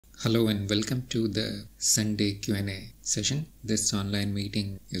Hello and welcome to the Sunday QnA session. This online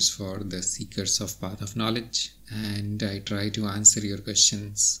meeting is for the seekers of path of knowledge, and I try to answer your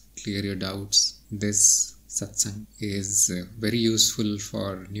questions, clear your doubts. This Satsang is very useful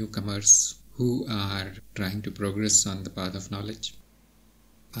for newcomers who are trying to progress on the path of knowledge.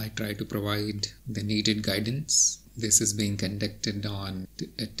 I try to provide the needed guidance. This is being conducted on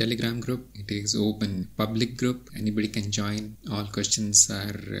a Telegram group. It is open public group. Anybody can join. All questions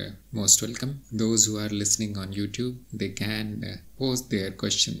are most welcome. Those who are listening on YouTube, they can post their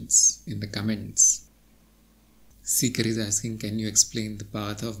questions in the comments. Seeker is asking, can you explain the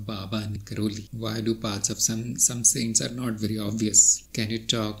path of Baba Neem Karoli? Why do paths of some saints are not very obvious? Can you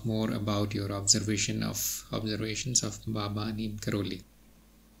talk more about your observations of Baba Neem Karoli?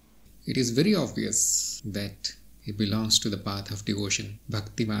 It is very obvious that he belongs to the path of devotion,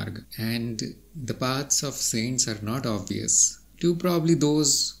 Bhakti Marg, and the paths of saints are not obvious to probably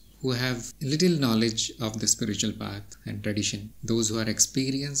those who have little knowledge of the spiritual path and tradition, those who are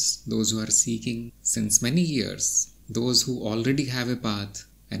experienced, those who are seeking since many years, those who already have a path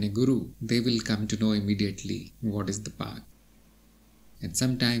and a guru. They will come to know immediately what is the path. And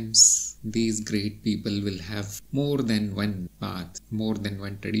sometimes these great people will have more than one path, more than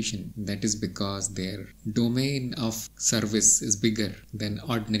one tradition. That is because their domain of service is bigger than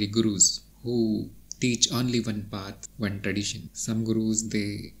ordinary gurus who teach only one path, one tradition. Some gurus,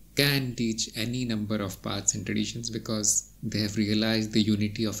 they can teach any number of paths and traditions because they have realized the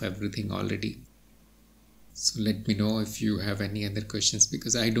unity of everything already. So let me know if you have any other questions,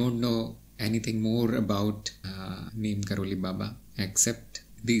 because I don't know anything more about Neem Karoli Baba except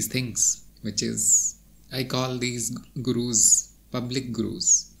these things, which is, I call these gurus public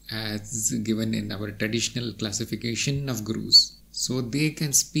gurus as given in our traditional classification of gurus. So they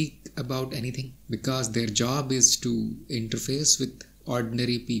can speak about anything because their job is to interface with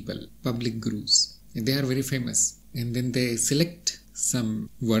ordinary people, public gurus. They are very famous, and then they select some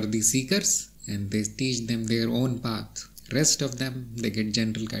worthy seekers and they teach them their own path. Rest of them, they get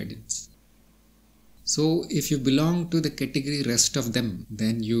general guidance. So if you belong to the category rest of them,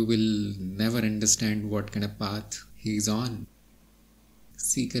 then you will never understand what kind of path he is on.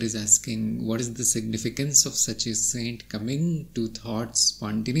 Seeker is asking, what is the significance of such a saint coming to thoughts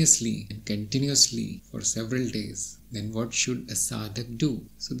spontaneously and continuously for several days? Then what should a sadhak do?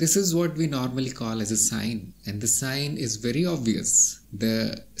 So this is what we normally call as a sign, and the sign is very obvious.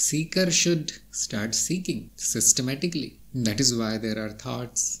 The seeker should start seeking systematically. That is why there are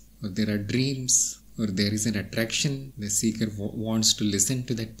thoughts, or there are dreams, or there is an attraction. The seeker wants to listen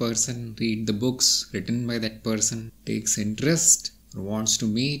to that person, read the books written by that person, takes interest, or wants to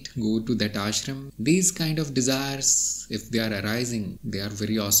meet, go to that ashram. These kind of desires, if they are arising, they are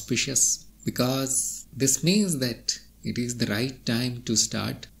very auspicious, because this means that it is the right time to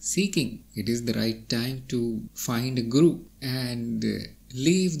start seeking. It is the right time to find a guru and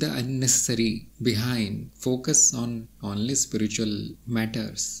leave the unnecessary behind. Focus on only spiritual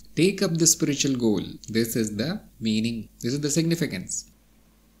matters. Take up the spiritual goal. This is the meaning. This is the significance.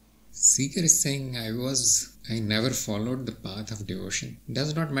 Seeker is saying, I never followed the path of devotion.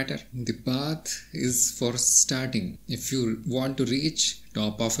 Does not matter. The path is for starting. If you want to reach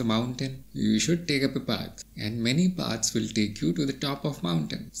top of a mountain, you should take up a path. And many paths will take you to the top of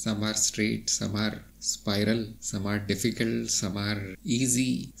mountain. Some are straight, some are spiral, some are difficult, some are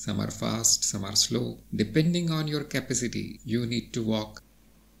easy, some are fast, some are slow. Depending on your capacity, you need to walk.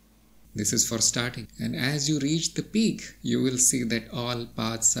 This is for starting. And as you reach the peak, you will see that all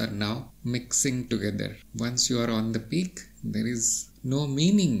paths are now mixing together. Once you are on the peak, there is no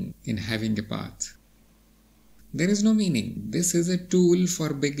meaning in having a path. There is no meaning. This is a tool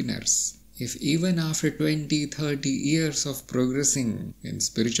for beginners. If even after 20, 30 years of progressing in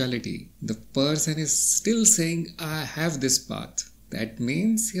spirituality, the person is still saying, I have this path, that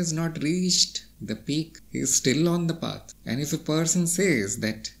means he has not reached the peak. He is still on the path. And if a person says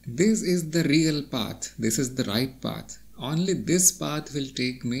that this is the real path, this is the right path, only this path will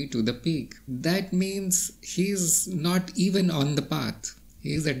take me to the peak, that means he is not even on the path.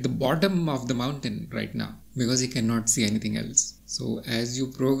 He is at the bottom of the mountain right now because he cannot see anything else. So as you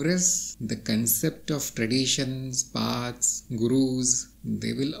progress, the concept of traditions, paths, gurus,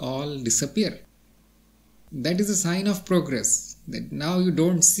 they will all disappear. That is a sign of progress, that now you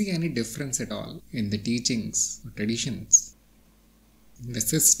don't see any difference at all in the teachings or traditions. The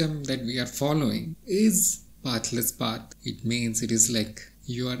system that we are following is pathless path. It means it is like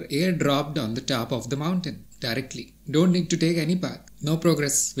you are airdropped on the top of the mountain directly. Don't need to take any path. No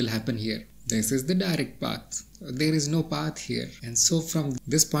progress will happen here. This is the direct path. There is no path here. And so from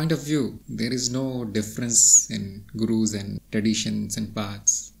this point of view, there is no difference in gurus and traditions and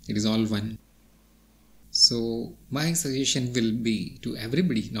paths. It is all one. So my suggestion will be to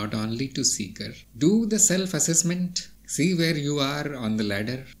everybody, not only to seeker, do the self-assessment. See where you are on the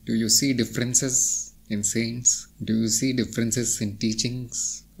ladder. Do you see differences in saints? Do you see differences in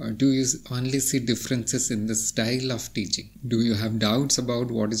teachings? Or do you only see differences in the style of teaching? Do you have doubts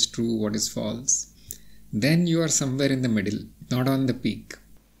about what is true, what is false? Then you are somewhere in the middle, not on the peak.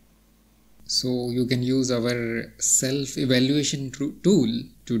 So you can use our self-evaluation tool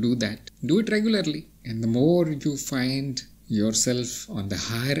to do that. Do it regularly. And the more you find yourself on the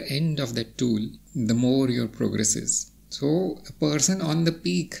higher end of that tool, the more your progress is. So a person on the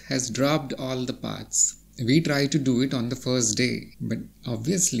peak has dropped all the paths. We try to do it on the first day. But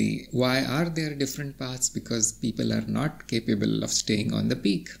obviously, why are there different paths? Because people are not capable of staying on the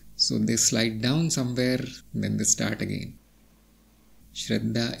peak. So they slide down somewhere, then they start again.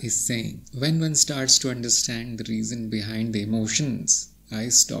 Shraddha is saying, when one starts to understand the reason behind the emotions, I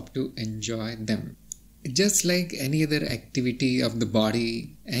stop to enjoy them. Just like any other activity of the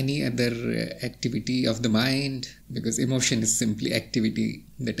body, any other activity of the mind, because emotion is simply activity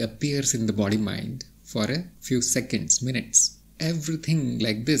that appears in the body-mind for a few seconds, minutes. Everything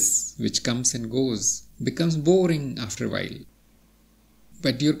like this, which comes and goes, becomes boring after a while.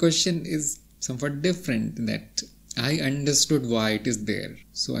 But your question is somewhat different, that I understood why it is there,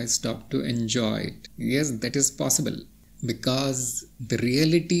 so I stopped to enjoy it. Yes, that is possible, because the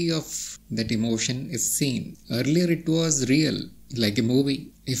reality of that emotion is seen. Earlier it was real, like a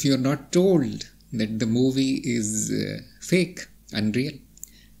movie. If you are not told that the movie is fake, unreal,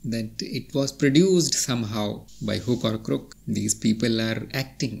 that it was produced somehow by hook or crook, these people are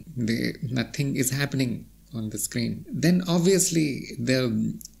acting, nothing is happening on the screen, then obviously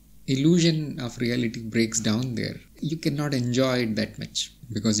the illusion of reality breaks down there. You cannot enjoy it that much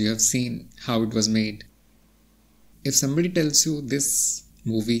because you have seen how it was made. If somebody tells you this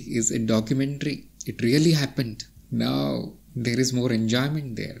movie is a documentary, it really happened, now there is more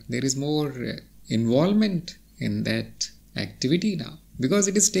enjoyment there. There is more involvement in that activity now because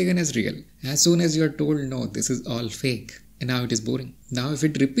it is taken as real. As soon as you are told, no, this is all fake, and now it is boring. Now if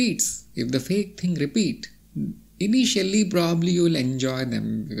it repeats, if the fake thing repeat, initially probably you will enjoy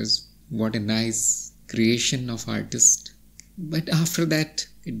them because what a nice creation of artist. But after that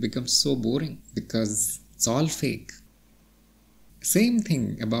it becomes so boring because it's all fake. Same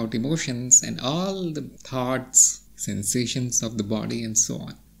thing about emotions and all the thoughts, sensations of the body and so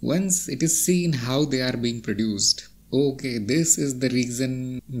on. Once it is seen how they are being produced, okay, this is the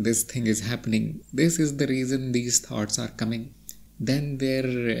reason this thing is happening, this is the reason these thoughts are coming, then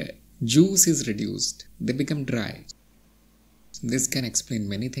their juice is reduced, they become dry. This can explain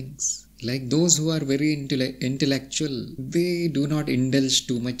many things. Like those who are very intellectual, they do not indulge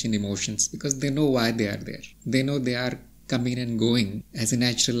too much in emotions because they know why they are there. They know they are coming and going as a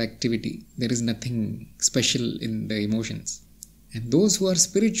natural activity. There is nothing special in the emotions. And those who are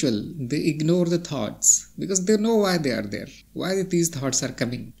spiritual, they ignore the thoughts because they know why they are there. Why these thoughts are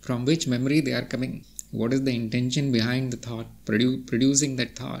coming, from which memory they are coming. What is the intention behind the thought, producing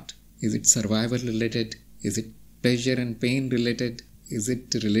that thought? Is it survival related? Is it pleasure and pain related? Is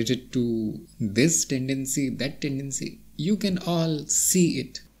it related to this tendency, that tendency? You can all see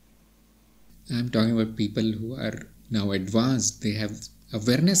it. I am talking about people who are now advanced. They have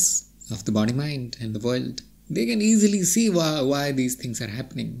awareness of the body, mind and the world. They can easily see why these things are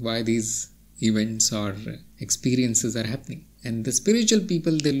happening, why these events or experiences are happening. And the spiritual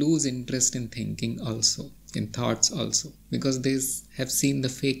people, they lose interest in thinking also, in thoughts also, because they have seen the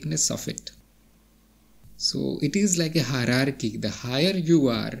fakeness of it. So it is like a hierarchy. The higher you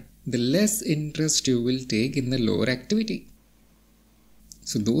are, the less interest you will take in the lower activity.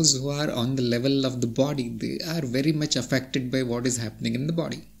 So those who are on the level of the body, they are very much affected by what is happening in the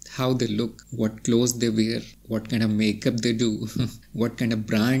body. How they look, what clothes they wear, what kind of makeup they do, what kind of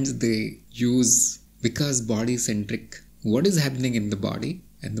brands they use, because body-centric. What is happening in the body,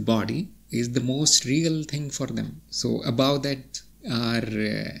 and the body is the most real thing for them. So above that are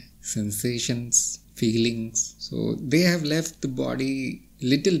sensations, feelings. So they have left the body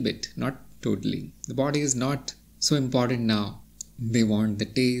little bit, not totally. The body is not so important now. They want the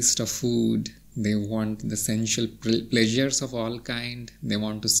taste of food. They want the sensual pleasures of all kind. They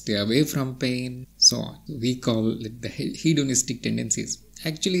want to stay away from pain, so on. We call it the hedonistic tendencies.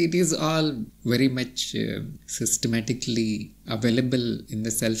 Actually, it is all very much systematically available in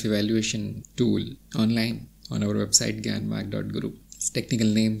the self-evaluation tool online on our website gyanmarg.guru. It's technical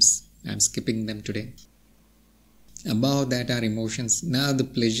names. I'm skipping them today. Above that are emotions. Now the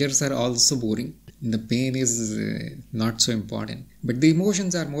pleasures are also boring. The pain is not so important. But the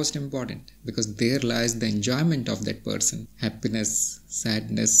emotions are most important, because there lies the enjoyment of that person. Happiness,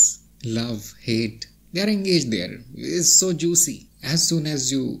 sadness, love, hate. They are engaged there. It's so juicy. As soon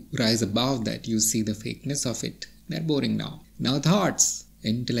as you rise above that, you see the fakeness of it. They're boring now. Now thoughts,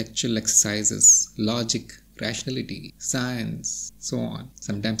 intellectual exercises, logic, rationality, science, so on.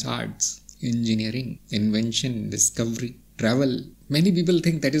 Sometimes arts, engineering, invention, discovery, travel. Many people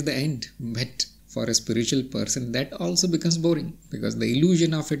think that is the end, but for a spiritual person that also becomes boring, because the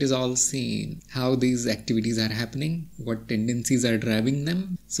illusion of it is all seen. How these activities are happening, what tendencies are driving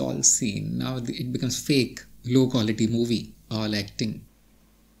them, it's all seen. Now it becomes fake, low quality movie, all acting.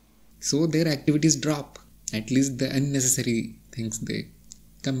 So their activities drop. At least the unnecessary things, they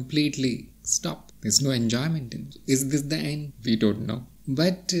completely stop. There's no enjoyment in it. Is this the end? We don't know.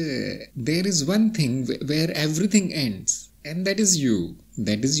 But there is one thing where everything ends, and that is you.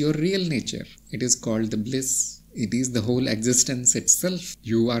 That is your real nature. It is called the bliss. It is the whole existence itself.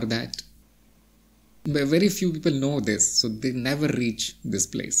 You are that. But very few people know this, so they never reach this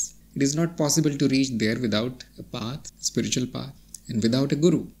place. It is not possible to reach there without a path, spiritual path, and without a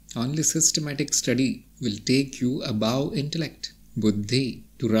guru. Only systematic study will take you above intellect. Buddhi.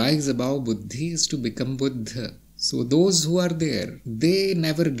 To rise above Buddhi is to become Buddha. So those who are there, they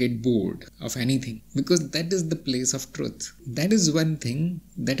never get bored of anything, because that is the place of truth. That is one thing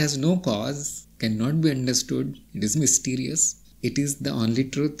that has no cause, cannot be understood. It is mysterious. It is the only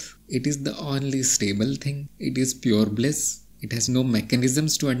truth. It is the only stable thing. It is pure bliss. It has no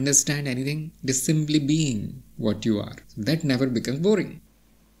mechanisms to understand anything. It is simply being what you are. That never becomes boring.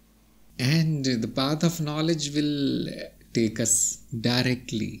 And the path of knowledge will take us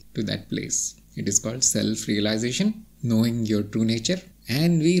directly to that place. It is called self-realization, knowing your true nature.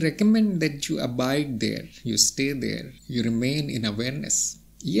 And we recommend that you abide there, you stay there, you remain in awareness.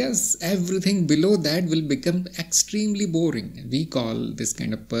 Yes, everything below that will become extremely boring. We call this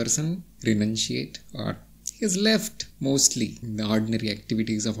kind of person renunciate, or he has left mostly the ordinary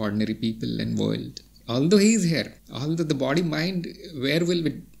activities of ordinary people and world. Although he is here, although the body-mind, where will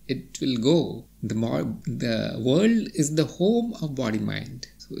it will go? The world is the home of body-mind.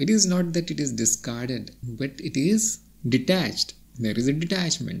 So it is not that it is discarded, but it is detached. There is a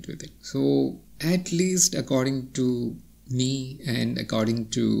detachment with it. So at least according to me and according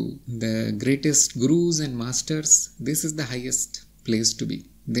to the greatest gurus and masters, this is the highest place to be.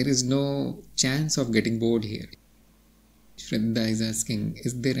 There is no chance of getting bored here. Shraddha is asking,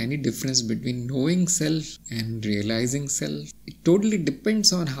 is there any difference between knowing self and realizing self? It totally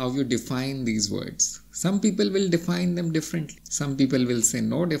depends on how you define these words. Some people will define them differently. Some people will say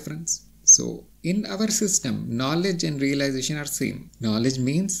no difference. So in our system, knowledge and realization are same. Knowledge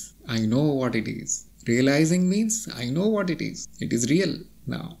means I know what it is. Realizing means I know what it is. It is real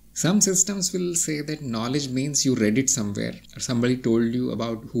now. Some systems will say that knowledge means you read it somewhere, or somebody told you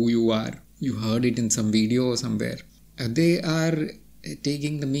about who you are. You heard it in some video or somewhere. They are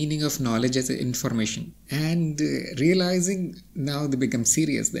taking the meaning of knowledge as information, and realizing now they become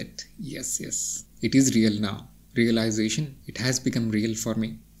serious that yes, it is real now. Realization, it has become real for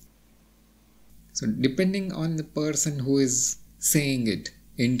me. So depending on the person who is saying it,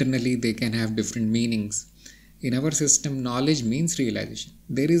 internally they can have different meanings. In our system, knowledge means realization.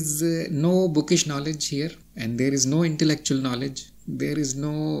 There is no bookish knowledge here, and there is no intellectual knowledge. There is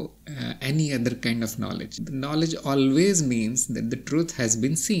no any other kind of knowledge. The knowledge always means that the truth has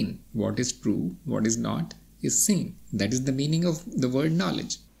been seen. What is true, what is not, is seen. That is the meaning of the word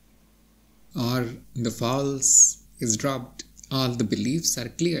knowledge. Or the false is dropped. All the beliefs are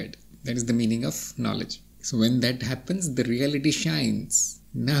cleared. That is the meaning of knowledge. So when that happens, the reality shines.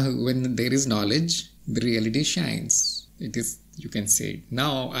 Now, when there is knowledge, the reality shines. It is, you can say,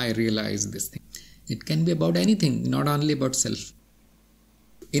 now I realize this thing. It can be about anything, not only about self.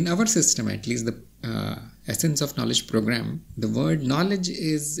 In our system, at least the Essence of Knowledge program, the word knowledge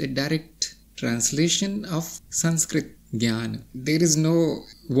is a direct translation of Sanskrit, jnana. There is no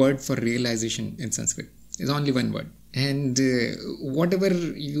word for realization in Sanskrit. There is only one word. And whatever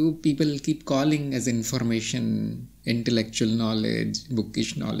you people keep calling as information, intellectual knowledge,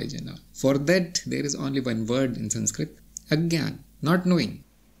 bookish knowledge and all, for that there is only one word in Sanskrit, ajnana, not knowing.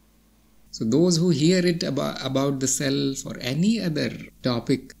 So those who hear it about the self or any other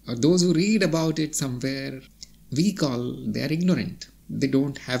topic, or those who read about it somewhere, we call they are ignorant. They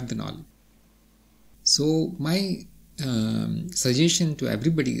don't have the knowledge. So my suggestion to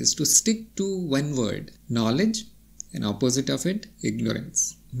everybody is to stick to one word, knowledge, and opposite of it,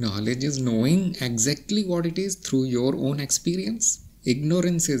 ignorance. Knowledge is knowing exactly what it is through your own experience.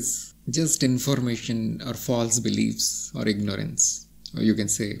 Ignorance is just information or false beliefs or ignorance. Or you can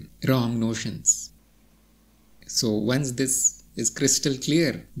say wrong notions. So once this is crystal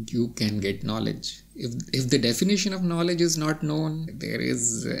clear, you can get knowledge. If the definition of knowledge is not known, there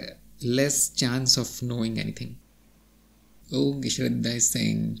is less chance of knowing anything. Shraddha is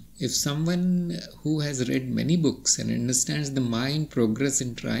saying, if someone who has read many books and understands the mind progress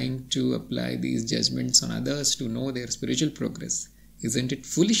in trying to apply these judgments on others to know their spiritual progress, isn't it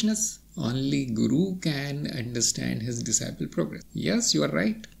foolishness? Only Guru can understand his disciple progress. Yes, you are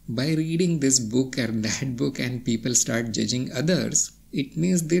right. By reading this book or that book and people start judging others, it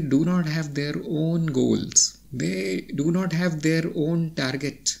means they do not have their own goals. They do not have their own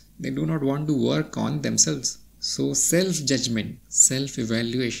target. They do not want to work on themselves. So self-judgment,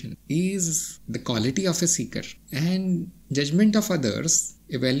 self-evaluation is the quality of a seeker. And judgment of others,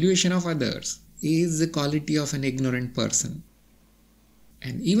 evaluation of others is the quality of an ignorant person.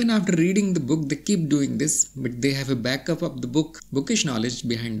 And even after reading the book, they keep doing this, but they have a backup of the book, bookish knowledge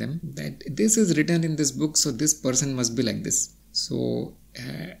behind them, that this is written in this book, so this person must be like this. So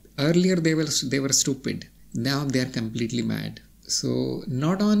earlier they were stupid. Now they are completely mad. So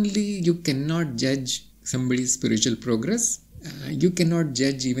not only you cannot judge somebody's spiritual progress, you cannot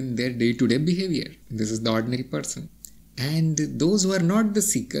judge even their day-to-day behavior. This is the ordinary person. And those who are not the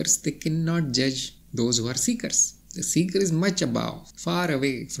seekers, they cannot judge those who are seekers. The seeker is much above, far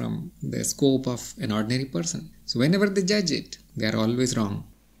away from the scope of an ordinary person. So whenever they judge it, they are always wrong.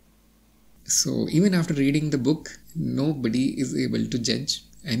 So even after reading the book, nobody is able to judge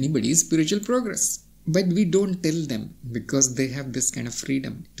anybody's spiritual progress. But we don't tell them because they have this kind of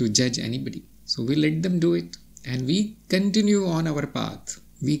freedom to judge anybody. So we let them do it and we continue on our path.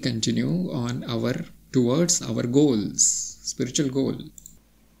 We continue on towards our goals, spiritual goal.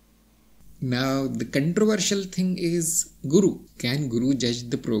 Now the controversial thing is Guru. Can Guru judge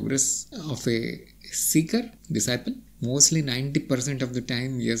the progress of a seeker, disciple? Mostly 90% of the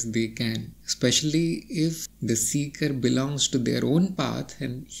time, yes, they can. Especially if the seeker belongs to their own path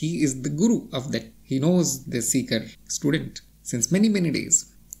and he is the Guru of that. He knows the seeker, student, since many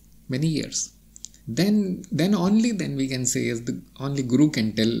days, many years. Then only then we can say, yes, only Guru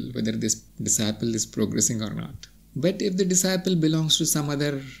can tell whether this disciple is progressing or not. But if the disciple belongs to some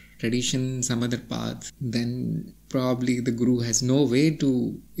other tradition, some other path, then probably the Guru has no way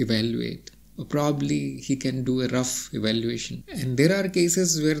to evaluate. Or probably he can do a rough evaluation. And there are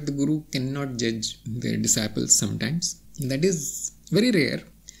cases where the Guru cannot judge their disciples sometimes. That is very rare.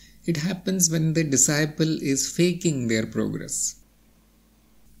 It happens when the disciple is faking their progress.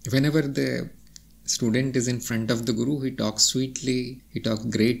 Whenever the student is in front of the Guru, he talks sweetly, he talks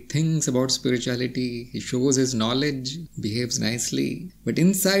great things about spirituality, he shows his knowledge, behaves nicely, but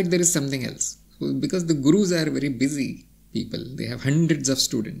inside there is something else. So because the Gurus are very busy people, they have hundreds of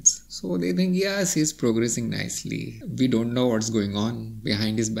students, so they think, yes, he is progressing nicely, we don't know what's going on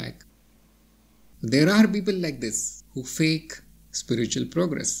behind his back. There are people like this who fake spiritual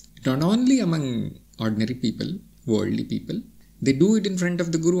progress, not only among ordinary people, worldly people. They do it in front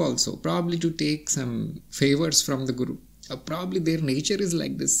of the Guru also, probably to take some favors from the Guru. Or probably their nature is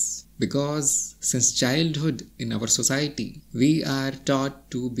like this. Because since childhood in our society, we are taught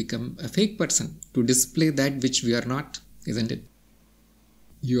to become a fake person, to display that which we are not, isn't it?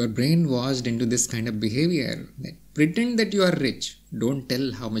 You are brainwashed into this kind of behavior. That pretend that you are rich, don't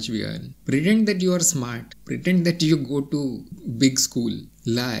tell how much we earn. Pretend that you are smart, pretend that you go to big school,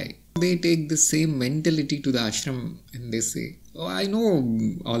 lie. They take the same mentality to the ashram and they say, oh, I know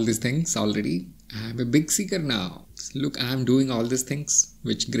all these things already. I am a big seeker now. Look, I am doing all these things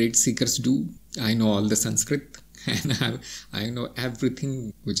which great seekers do. I know all the Sanskrit and I know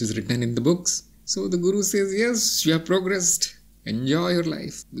everything which is written in the books. So the Guru says, yes, you have progressed. Enjoy your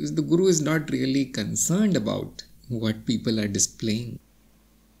life. Because the Guru is not really concerned about what people are displaying.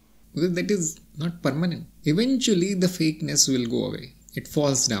 Because that is not permanent. Eventually the fakeness will go away. It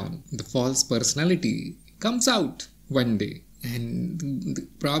falls down. The false personality comes out one day. And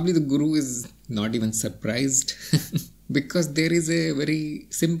probably the Guru is not even surprised because there is a very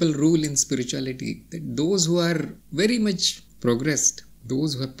simple rule in spirituality that those who are very much progressed,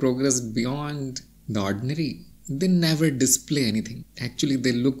 those who have progressed beyond the ordinary, they never display anything. Actually,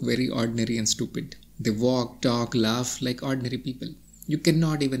 they look very ordinary and stupid. They walk, talk, laugh like ordinary people. You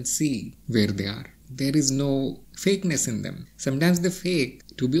cannot even see where they are. There is no fakeness in them. Sometimes they fake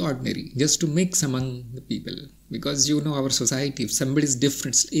to be ordinary, just to mix among the people. Because you know our society, if somebody is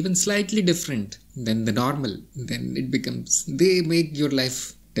different, even slightly different than the normal, then it becomes, they make your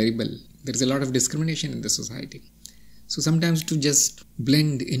life terrible. There is a lot of discrimination in the society. So sometimes to just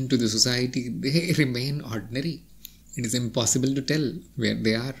blend into the society, they remain ordinary. It is impossible to tell where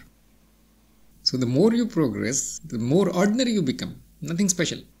they are. So the more you progress, the more ordinary you become. Nothing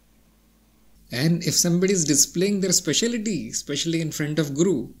special. And if somebody is displaying their speciality, especially in front of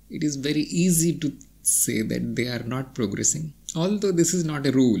Guru, it is very easy to say that they are not progressing. Although this is not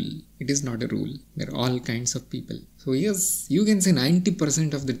a rule. It is not a rule. There are all kinds of people. So yes, you can say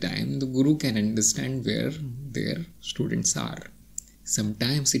 90% of the time the Guru can understand where their students are.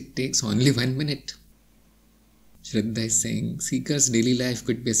 Sometimes it takes only 1 minute. Shraddha is saying, seeker's daily life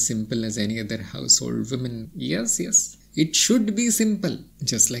could be as simple as any other household woman. Yes. It should be simple.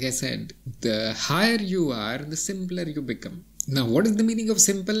 Just like I said, the higher you are, the simpler you become. Now, what is the meaning of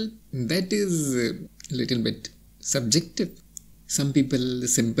simple? That is a little bit subjective. Some people,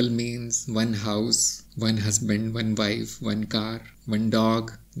 simple means one house, one husband, one wife, one car, one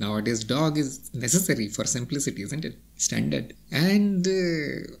dog. Nowadays, dog is necessary for simplicity, isn't it? Standard. And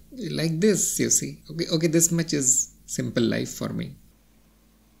like this, you see. Okay, this much is simple life for me.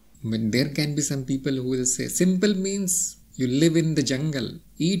 But there can be some people who will say, simple means you live in the jungle,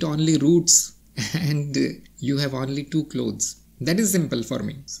 eat only roots, and you have only 2 clothes. That is simple for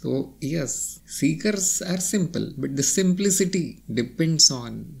me. So yes, seekers are simple, but the simplicity depends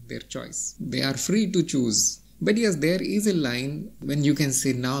on their choice. They are free to choose. But yes, there is a line when you can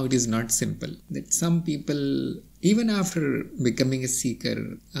say now it is not simple. That some people, even after becoming a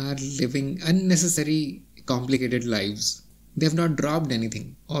seeker, are living unnecessary, complicated lives. They have not dropped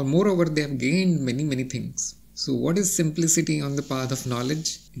anything, or moreover they have gained many things. So what is simplicity on the path of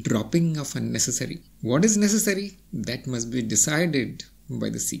knowledge? Dropping of unnecessary. What is necessary? That must be decided by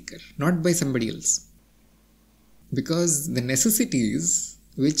the seeker, not by somebody else. Because the necessities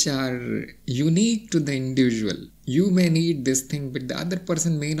which are unique to the individual, you may need this thing, but the other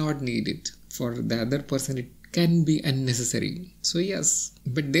person may not need it. For the other person it can be unnecessary. So yes,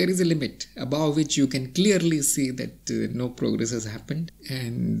 but there is a limit above which you can clearly see that no progress has happened,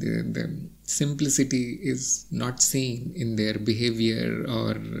 and the simplicity is not seen in their behavior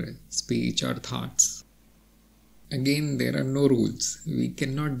or speech or thoughts. Again, there are no rules. We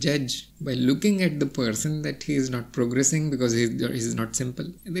cannot judge by looking at the person that he is not progressing because he is not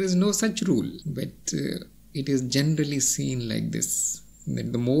simple. There is no such rule, but it is generally seen like this.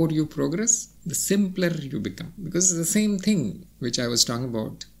 That the more you progress, the simpler you become. Because it's the same thing which I was talking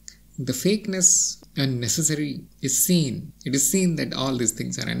about. The fakeness and necessary is seen. It is seen that all these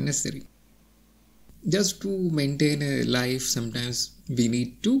things are unnecessary. Just to maintain a life, sometimes we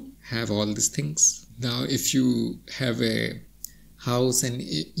need to have all these things. Now, if you have a house and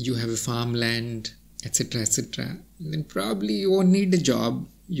you have a farmland, etc., then probably you won't need a job.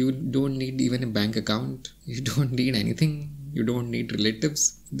 You don't need even a bank account. You don't need anything. You don't need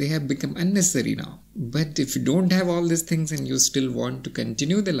relatives. They have become unnecessary now. But if you don't have all these things and you still want to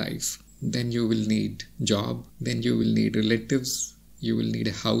continue the life, then you will need job. Then you will need relatives. You will need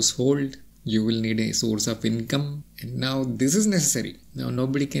a household. You will need a source of income. And now this is necessary. Now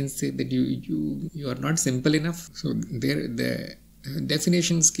nobody can say that you are not simple enough. So there the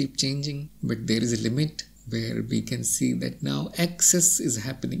definitions keep changing. But there is a limit where we can see that now excess is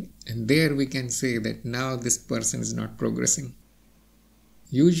happening, and there we can say that now this person is not progressing.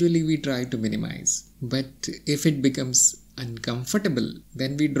 Usually we try to minimize, but if it becomes uncomfortable,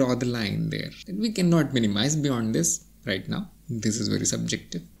 then we draw the line there. And we cannot minimize beyond this right now. This is very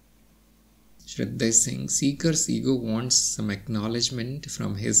subjective. Shraddha is saying, seeker's ego wants some acknowledgement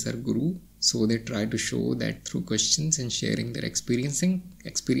from his or guru, so they try to show that through questions and sharing their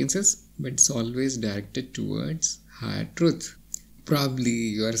experiences, but it's always directed towards higher truth. Probably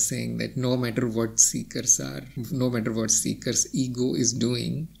you are saying that no matter what seeker's ego is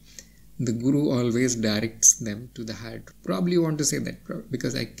doing, the guru always directs them to the higher truth. Probably you want to say that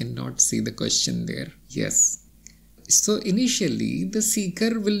because I cannot see the question there. Yes. So initially the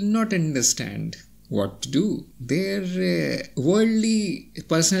seeker will not understand what to do. Their worldly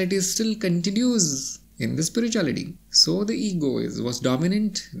personality still continues in the spirituality. So the ego was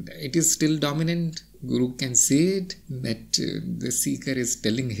dominant. It is still dominant. Guru can say it, that the seeker is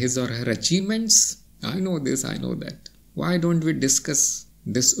telling his or her achievements. I know this, I know that. Why don't we discuss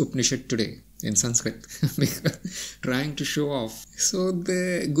this Upanishad today in Sanskrit? Because trying to show off. So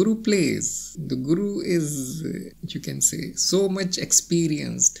the Guru plays. The Guru is, you can say, so much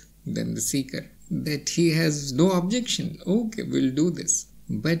experienced than the seeker that he has no objection. Okay, we'll do this.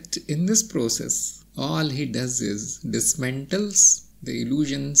 But in this process, all he does is dismantles the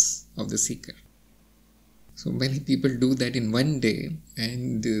illusions of the seeker. So many people do that in one day,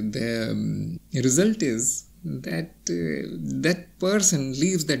 and the result is that that person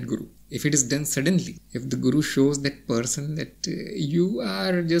leaves that guru. If it is done suddenly, if the guru shows that person that you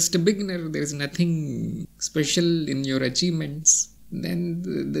are just a beginner, there is nothing special in your achievements, then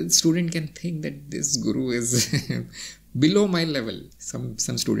the student can think that this guru is below my level. Some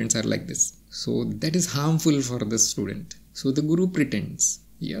students are like this. So that is harmful for the student. So the guru pretends,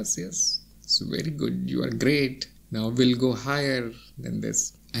 yes, it's very good, you are great, now we'll go higher than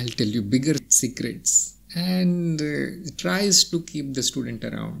this. I'll tell you bigger secrets. And tries to keep the student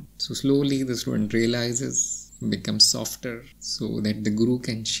around. So slowly the student realizes, becomes softer, so that the guru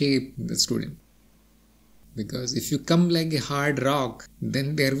can shape the student. Because if you come like a hard rock,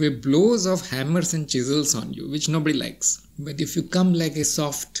 then there will be blows of hammers and chisels on you, which nobody likes. But if you come like a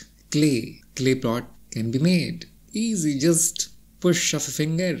soft clay pot can be made. Easy, just push of a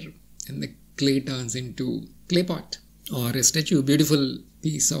finger and the clay turns into clay pot or a statue, beautiful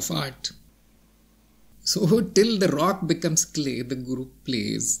piece of art. So till the rock becomes clay, the guru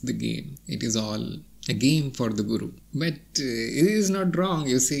plays the game. It is all a game for the guru. But it is not wrong.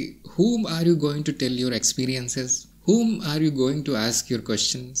 You see, whom are you going to tell your experiences? Whom are you going to ask your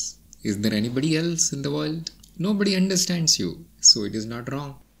questions? Is there anybody else in the world? Nobody understands you. So it is not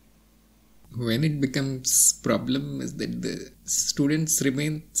wrong. When it becomes problem is that the students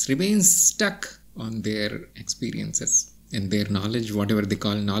remain stuck on their experiences and their knowledge, whatever they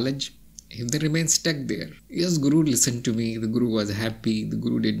call knowledge. If they remain stuck there, yes, Guru listened to me, the Guru was happy, the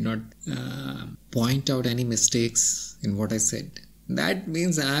Guru did not point out any mistakes in what I said. That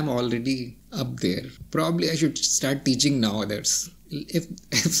means I am already up there. Probably I should start teaching now others. If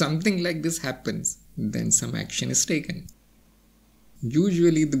something like this happens, then some action is taken.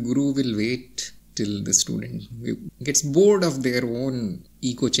 Usually the Guru will wait till the student gets bored of their own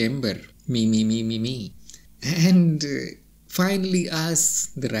echo chamber. Me. And finally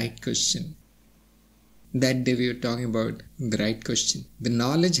ask the right question. That day we were talking about the right question. The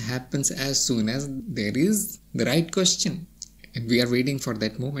knowledge happens as soon as there is the right question. And we are waiting for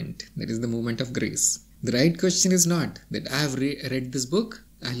that moment. That is the moment of grace. The right question is not that I have read this book,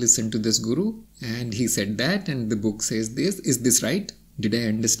 I listened to this guru and he said that and the book says this. Is this right? Did I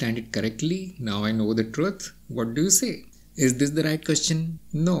understand it correctly? Now I know the truth. What do you say? Is this the right question?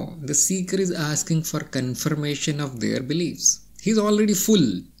 No. The seeker is asking for confirmation of their beliefs. He's already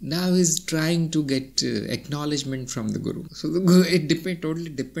full. Now he's trying to get acknowledgement from the guru. So the guru, totally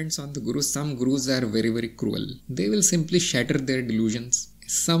depends on the guru. Some gurus are very, very cruel. They will simply shatter their delusions.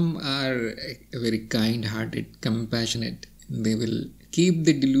 Some are very kind-hearted, compassionate. They will keep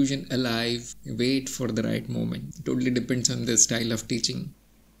the delusion alive, wait for the right moment. It totally depends on the style of teaching.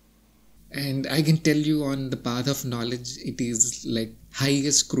 And I can tell you on the path of knowledge, it is like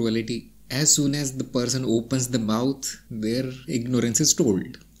highest cruelty. As soon as the person opens the mouth, their ignorance is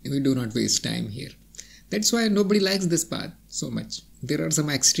told. We do not waste time here. That's why nobody likes this path so much. There are some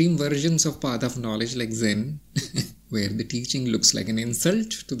extreme versions of path of knowledge like Zen, where the teaching looks like an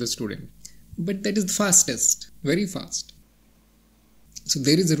insult to the student. But that is the fastest, very fast. So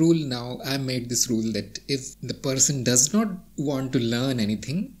there is a rule now, I made this rule that if the person does not want to learn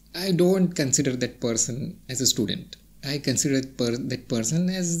anything, I don't consider that person as a student. I consider that person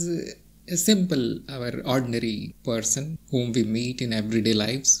as a simple, our ordinary person whom we meet in everyday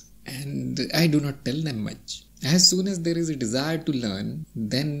lives. And I do not tell them much. As soon as there is a desire to learn,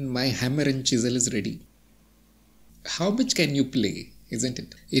 then my hammer and chisel is ready. How much can you play, isn't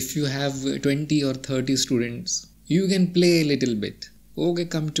it? If you have 20 or 30 students, you can play a little bit. Okay,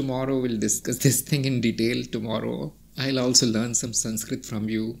 come tomorrow, we'll discuss this thing in detail tomorrow. I'll also learn some Sanskrit from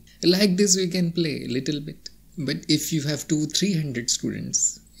you. Like this we can play a little bit. But if you have 200-300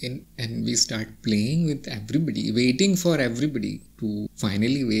 students and we start playing with everybody, waiting for everybody to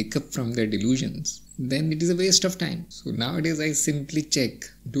finally wake up from their delusions, then it is a waste of time. So nowadays I simply check,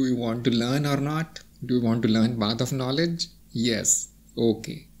 do you want to learn or not? Do you want to learn path of knowledge? Yes.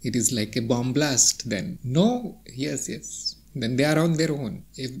 Okay. It is like a bomb blast then. No? Yes. Then they are on their own.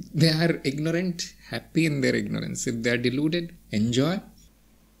 If they are ignorant, happy in their ignorance. If they are deluded, enjoy.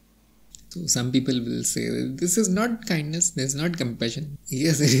 So some people will say, this is not kindness, this is not compassion.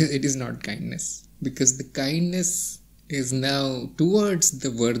 Yes, it is not kindness. Because the kindness is now towards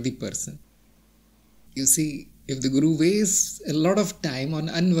the worthy person. You see, if the guru wastes a lot of time on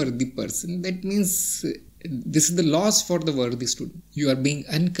unworthy person, that means this is the loss for the worthy student. You are being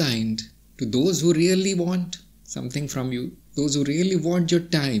unkind to those who really want something from you. Those who really want your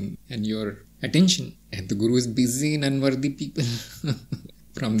time and your attention. And the guru is busy in unworthy people.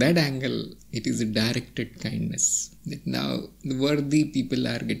 From that angle, it is a directed kindness. That now the worthy people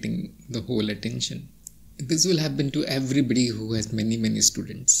are getting the whole attention. This will happen to everybody who has many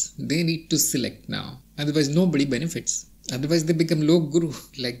students. They need to select now. Otherwise, nobody benefits. Otherwise, they become low guru,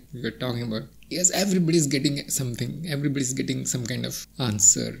 like we were talking about. Yes, everybody is getting something. Everybody is getting some kind of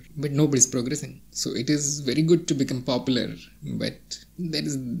answer. But nobody is progressing. So it is very good to become popular. But that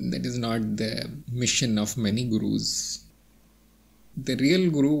is not the mission of many gurus. the real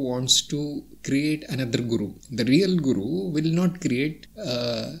guru wants to create another guru. The real guru will not create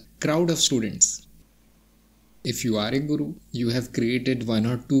a crowd of students. If you are a guru, you have created one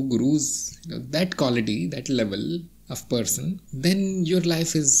or two gurus, that quality, that level of person, then your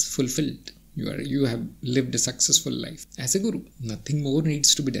life is fulfilled. You have lived a successful life as a guru. Nothing more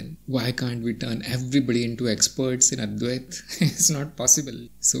needs to be done. Why can't we turn everybody into experts in Advaita? It's not possible.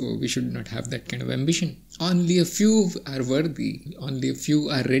 So we should not have that kind of ambition. Only a few are worthy. Only a few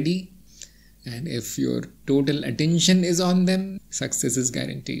are ready. And if your total attention is on them, success is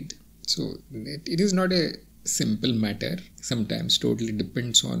guaranteed. So it is not a simple matter. Sometimes totally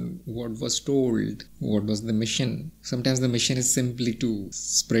depends on what was told, what was the mission. Sometimes the mission is simply to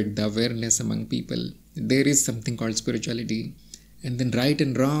spread the awareness among people. There is something called spirituality, and then right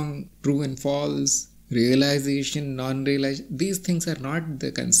and wrong, true and false, realization, non-realization, these things are not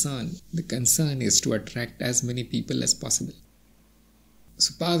the concern. The concern is to attract as many people as possible.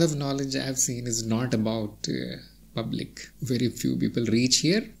 So path of knowledge, I have seen, is not about public. Very few people reach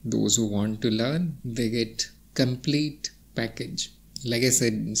here. Those who want to learn, they get complete package. Like I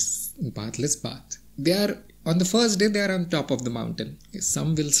said, pathless path. They are on the first day, they are on top of the mountain.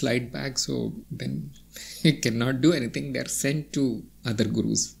 Some will slide back, so then you cannot do anything. They are sent to other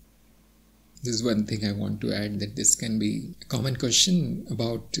gurus. This is one thing I want to add, that this can be a common question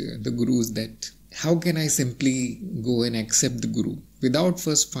about the gurus, that how can I simply go and accept the guru without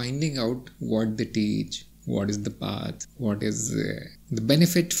first finding out what they teach, what is the path, what is the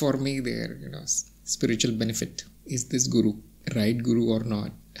benefit for me there, spiritual benefit. Is this guru right guru or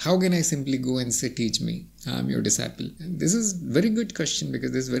not? How can I simply go and say, teach me, I am your disciple? And this is very good question,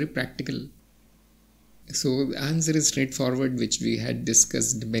 because this is very practical. So the answer is straightforward, which we had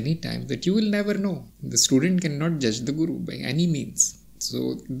discussed many times, that you will never know. The student cannot judge the guru by any means.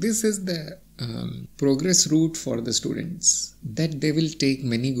 So this is the progress route for the students, that they will take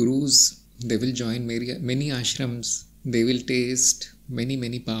many gurus, they will join many ashrams, they will taste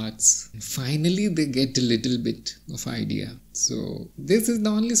many paths. Finally, they get a little bit of idea. So this is the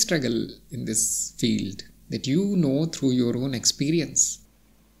only struggle in this field, that you know through your own experience.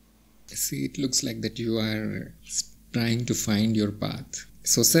 See, it looks like that you are trying to find your path.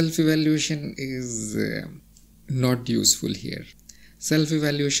 So self-evaluation is not useful here.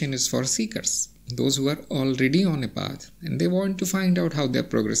 Self-evaluation is for seekers, those who are already on a path and they want to find out how they are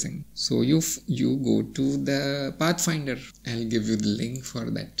progressing. So you go to the Pathfinder. I'll give you the link for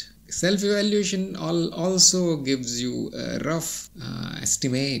that. Self-evaluation also gives you a rough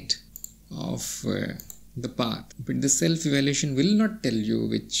estimate of the path, but the self-evaluation will not tell you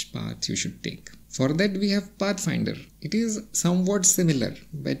which path you should take. For that we have Pathfinder. It is somewhat similar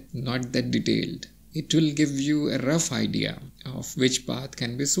but not that detailed. It will give you a rough idea of which path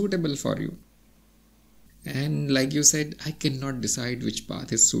can be suitable for you. And like you said, I cannot decide which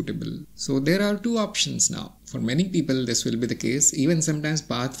path is suitable. So there are two options now. For many people this will be the case. Even sometimes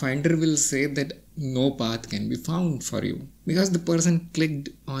Pathfinder will say that no path can be found for you, because the person clicked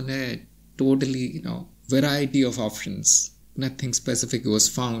on a totally variety of options. Nothing specific was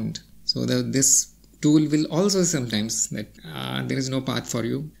found. So this tool will also sometimes that there is no path for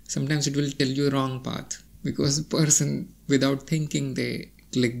you. Sometimes it will tell you a wrong path, because the person without thinking they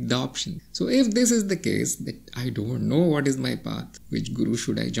click the option. So if this is the case, that I don't know what is my path, which guru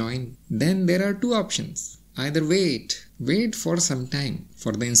should I join, then there are two options. Either wait for some time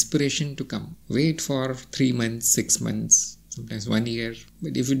for the inspiration to come. Wait for 3 months, 6 months, sometimes 1 year.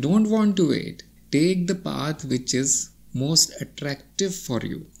 But if you don't want to wait, take the path which is most attractive for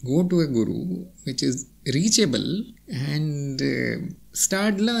you. Go to a guru which is reachable and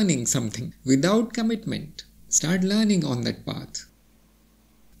start learning something without commitment. Start learning on that path.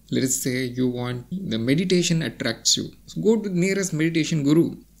 Let us say you want the meditation attracts you. So go to the nearest meditation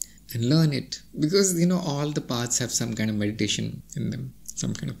guru and learn it, because all the paths have some kind of meditation in them,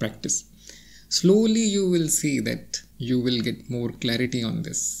 some kind of practice. Slowly you will see that you will get more clarity on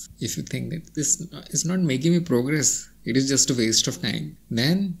this. If you think that this is not making me progress, it is just a waste of time,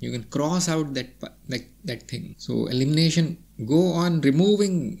 then you can cross out that thing. So elimination, go on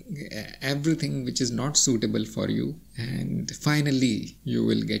removing everything which is not suitable for you, and finally you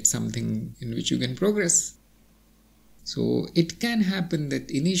will get something in which you can progress. So it can happen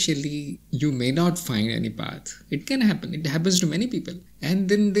that initially you may not find any path. It can happen. It happens to many people. And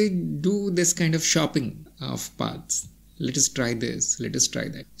then they do this kind of shopping of paths. Let us try this, let us try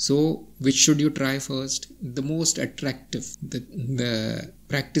that. So which should you try first? The most attractive, the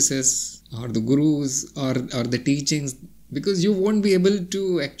practices or the gurus or the teachings, because you won't be able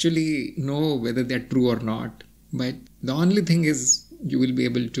to actually know whether they're true or not. But the only thing is you will be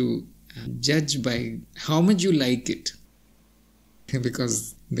able to judge by how much you like it.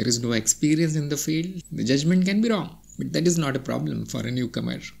 Because there is no experience in the field, the judgment can be wrong. But that is not a problem for a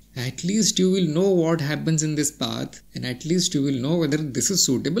newcomer. At least you will know what happens in this path, and at least you will know whether this is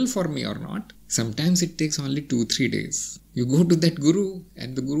suitable for me or not. Sometimes it takes only 2-3 days. You go to that guru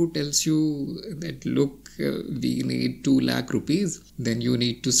and the guru tells you that, look, we need 2 lakh rupees. Then you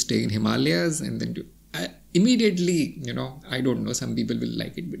need to stay in Himalayas, and then immediately, I don't know, some people will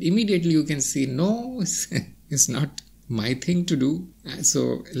like it, but immediately you can see, no, it's not my thing to do.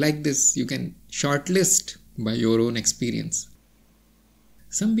 So like this, you can shortlist by your own experience.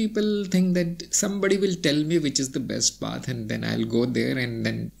 Some people think that somebody will tell me which is the best path, and then I'll go there and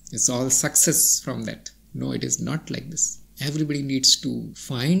then it's all success from that. No, it is not like this. Everybody needs to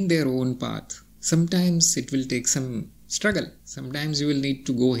find their own path. Sometimes it will take some struggle. Sometimes you will need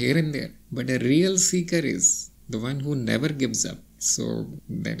to go here and there. But a real seeker is the one who never gives up. So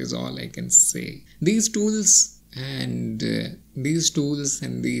that is all I can say. These tools and these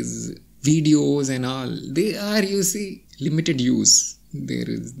videos and all, they are, limited use.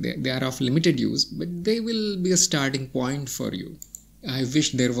 They are of limited use, but they will be a starting point for you. I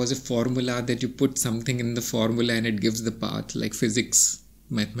wish there was a formula that you put something in the formula and it gives the path, like physics,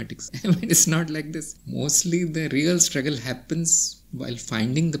 mathematics. It's not like this. Mostly the real struggle happens while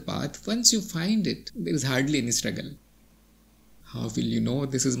finding the path. Once you find it, there is hardly any struggle. How will you know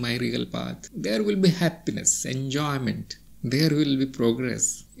this is my real path? There will be happiness, enjoyment. There will be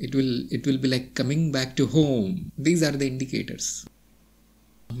progress. It will be like coming back to home. These are the indicators.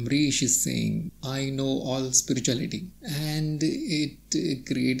 Amrish is saying, I know all spirituality and it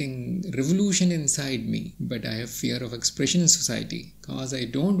creating revolution inside me, but I have fear of expression in society because I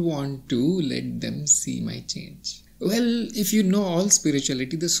don't want to let them see my change. Well, if you know all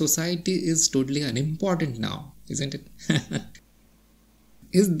spirituality, the society is totally unimportant now, isn't it?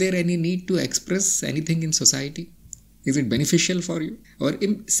 Is there any need to express anything in society? Is it beneficial for you? Or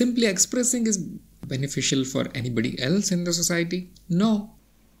simply expressing is beneficial for anybody else in the society? No.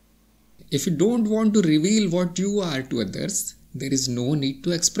 If you don't want to reveal what you are to others, there is no need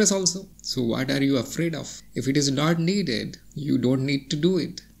to express also. So what are you afraid of? If it is not needed, you don't need to do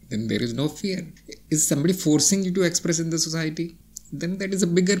it. Then there is no fear. Is somebody forcing you to express in the society? Then that is a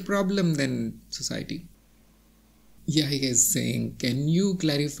bigger problem than society. Yeah, he is saying, can you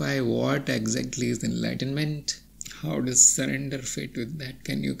clarify what exactly is enlightenment? How does surrender fit with that?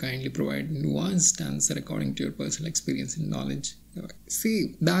 Can you kindly provide nuanced answer according to your personal experience and knowledge?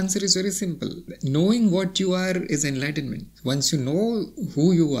 See, the answer is very simple. Knowing what you are is enlightenment. Once you know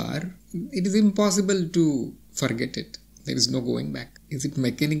who you are, it is impossible to forget it. There is no going back. Is it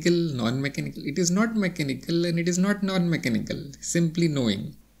mechanical, non-mechanical? It is not mechanical and it is not non-mechanical. Simply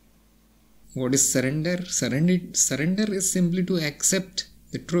knowing. What is surrender? Surrender is simply to accept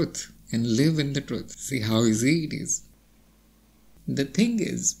the truth and live in the truth. See how easy it is. The thing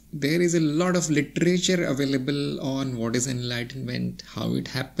is, there is a lot of literature available on what is enlightenment, how it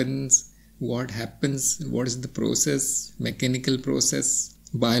happens, what is the process, mechanical process,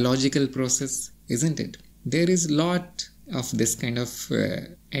 biological process, isn't it? There is a lot of this kind of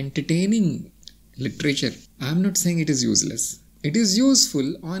entertaining literature. I'm not saying it is useless. It is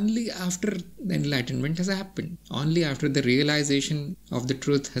useful only after the enlightenment has happened, only after the realization of the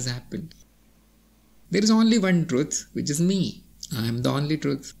truth has happened. There is only one truth, which is me. I am the only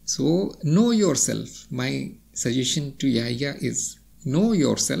truth. So, know yourself. My suggestion to Yaya is, know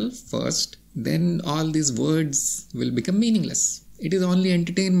yourself first, then all these words will become meaningless. It is only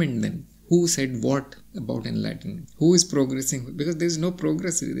entertainment then. Who said what about enlightenment? Who is progressing? Because there is no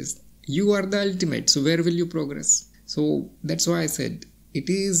progress in this. You are the ultimate, so where will you progress? So that's why I said it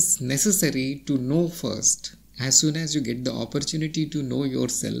is necessary to know first. As soon as you get the opportunity to know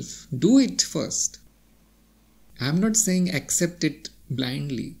yourself, do it first. I am not saying accept it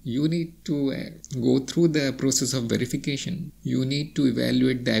blindly. You need to go through the process of verification. You need to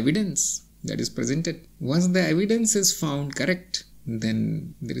evaluate the evidence that is presented. Once the evidence is found correct,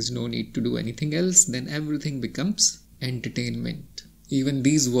 then there is no need to do anything else. Then everything becomes entertainment. Even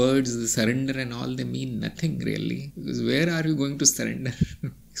these words, the surrender and all, they mean nothing really. Because where are you going to surrender?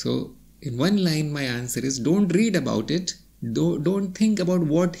 So, in one line, my answer is don't read about it. Don't think about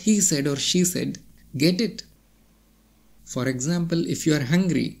what he said or she said. Get it. For example, if you are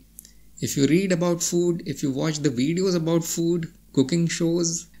hungry, if you read about food, if you watch the videos about food, cooking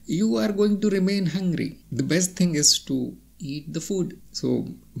shows, you are going to remain hungry. The best thing is to eat the food. So,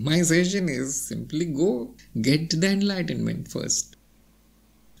 my suggestion is simply go get the enlightenment first.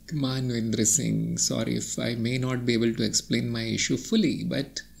 Manvendra Singh, sorry if I may not be able to explain my issue fully,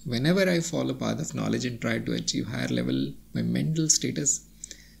 but whenever I follow path of knowledge and try to achieve higher level, my mental status,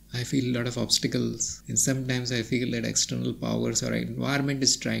 I feel a lot of obstacles, and sometimes I feel that external powers or environment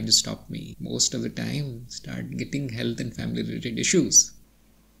is trying to stop me. Most of the time, start getting health and family related issues.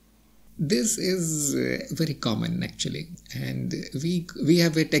 This is very common actually, and we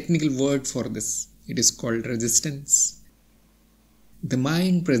have a technical word for this. It is called resistance. The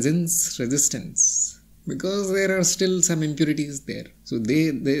mind presents resistance because there are still some impurities there. So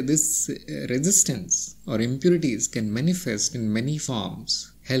this resistance or impurities can manifest in many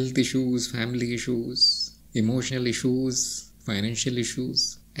forms. Health issues, family issues, emotional issues, financial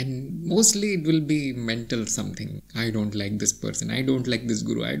issues. And mostly it will be mental something. I don't like this person. I don't like this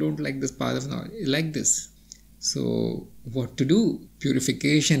guru. I don't like this path of knowledge. Like this. So what to do?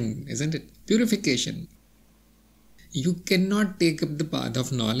 Purification, isn't it? Purification. You cannot take up the path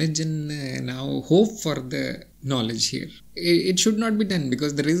of knowledge and now hope for the knowledge here. It should not be done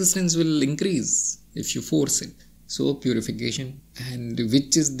because the resistance will increase if you force it. So purification. And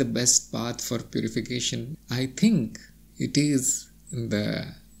which is the best path for purification? I think it is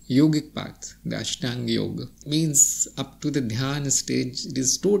the yogic path, the Ashtanga Yoga. Means up to the Dhyana stage, it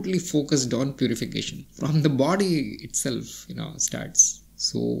is totally focused on purification. From the body itself, starts.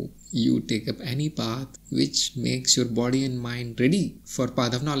 So you take up any path which makes your body and mind ready for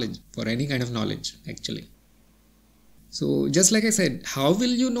path of knowledge, for any kind of knowledge actually. So just like I said, how will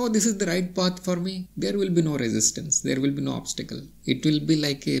you know this is the right path for me? There will be no resistance. There will be no obstacle. It will be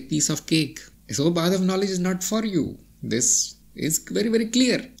like a piece of cake. So path of knowledge is not for you. This is very, very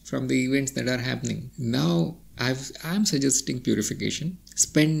clear from the events that are happening. Now I'm suggesting purification.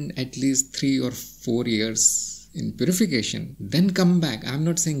 Spend at least 3 or 4 years in purification, then come back. I'm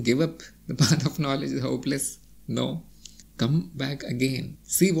not saying give up. The path of knowledge is hopeless. No. Come back again.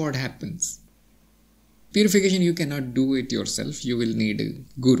 See what happens. Purification, you cannot do it yourself. You will need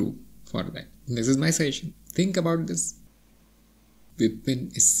a guru for that. This is my suggestion. Think about this.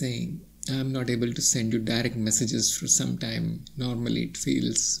 Vipin is saying, I'm not able to send you direct messages for some time. Normally it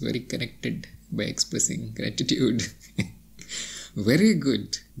feels very connected by expressing gratitude. Very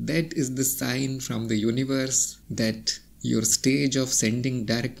good. That is the sign from the universe that your stage of sending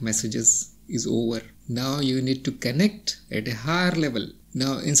direct messages is over. Now you need to connect at a higher level.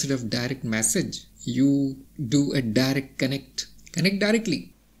 Now instead of direct message, you do a direct connect. Connect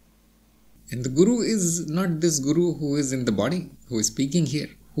directly. And the guru is not this guru who is in the body, who is speaking here,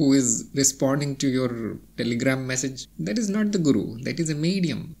 who is responding to your telegram message. That is not the guru. That is a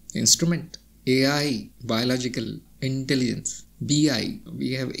medium, instrument. AI, biological intelligence. BI,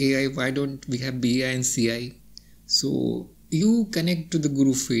 we have AI, why don't we have BI and CI? So you connect to the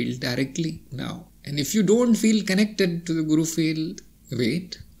guru field directly now. And if you don't feel connected to the guru field,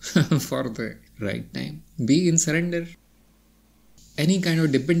 wait for the right time. Be in surrender. Any kind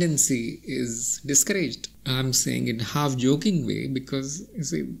of dependency is discouraged. I'm saying in half joking way because you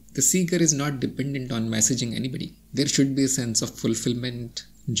see, the seeker is not dependent on messaging anybody. There should be a sense of fulfillment,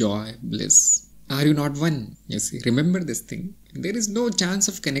 joy, bliss. Are you not one? You see, remember this thing. There is no chance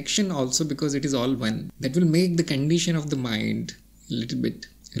of connection also because it is all one. That will make the condition of the mind a little bit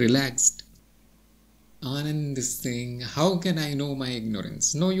relaxed. Anand is saying, how can I know my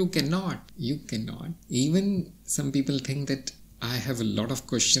ignorance? No, you cannot. You cannot. Even some people think that I have a lot of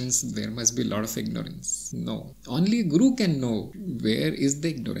questions, there must be a lot of ignorance. No. Only a guru can know where is the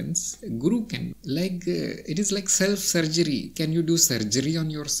ignorance. A guru can. It is like self-surgery. Can you do surgery on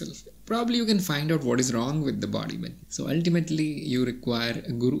yourself? Probably you can find out what is wrong with the body. But so ultimately you require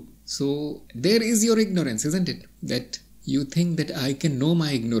a guru. So there is your ignorance, isn't it? That you think that I can know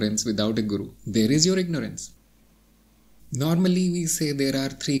my ignorance without a guru. There is your ignorance. Normally we say there are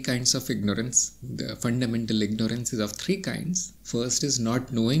 3 kinds of ignorance. The fundamental ignorance is of 3 kinds. First is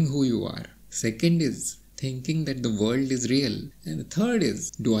not knowing who you are. Second is thinking that the world is real. And the third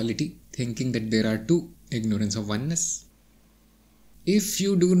is duality, thinking that there are 2, ignorance of oneness. If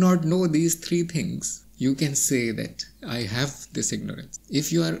you do not know these 3 things, you can say that I have this ignorance.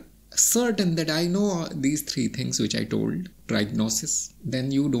 If you are certain that I know these 3 things which I told, triagnosis,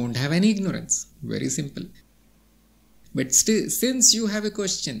 then you don't have any ignorance. Very simple. But still, since you have a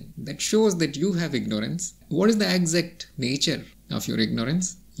question that shows that you have ignorance, what is the exact nature of your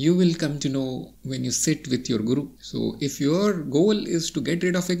ignorance? You will come to know when you sit with your guru. So if your goal is to get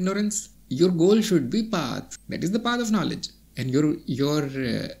rid of ignorance, your goal should be path. That is the path of knowledge. And your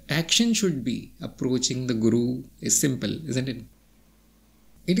action should be approaching the guru is simple, isn't it?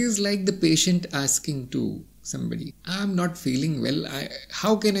 It is like the patient asking to somebody, I'm not feeling well.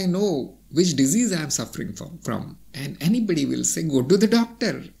 How can I know which disease I am suffering from? And anybody will say, go to the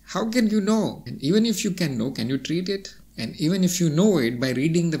doctor. How can you know? And even if you can know, can you treat it? And even if you know it by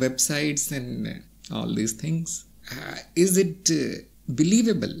reading the websites and all these things, is it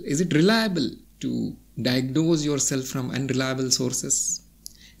believable? Is it reliable to diagnose yourself from unreliable sources?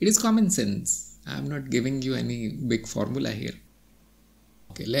 It is common sense. I am not giving you any big formula here.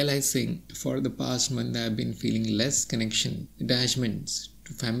 Okay, Leila is saying, for the past month I have been feeling less connection, attachments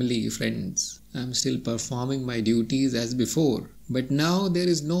to family, friends. I am still performing my duties as before, but now there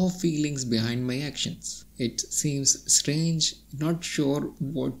is no feelings behind my actions. It seems strange, not sure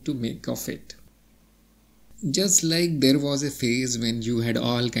what to make of it. Just like there was a phase when you had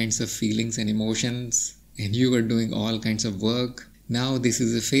all kinds of feelings and emotions and you were doing all kinds of work. Now this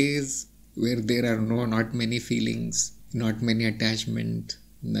is a phase where there are not many feelings, not many attachment,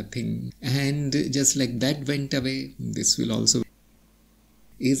 nothing. And just like that went away, this will also.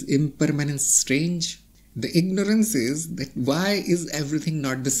 Is impermanence strange? The ignorance is that why is everything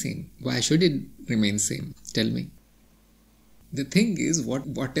not the same? Why should it remain same? Tell me. The thing is,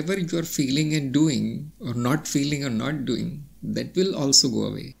 whatever you are feeling and doing, or not feeling or not doing, that will also go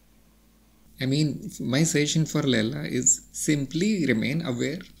away. I mean, my suggestion for Leila is simply remain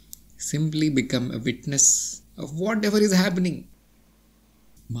aware, simply become a witness of whatever is happening.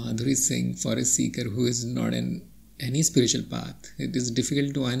 Madhuri is saying, for a seeker who is not in any spiritual path, it is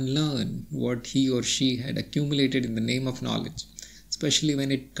difficult to unlearn what he or she had accumulated in the name of knowledge, especially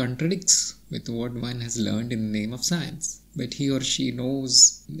when it contradicts with what one has learned in the name of science. But he or she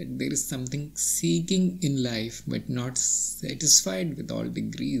knows that there is something seeking in life but not satisfied with all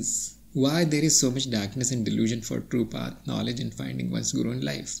degrees. Why there is so much darkness and delusion for true path, knowledge and finding one's guru in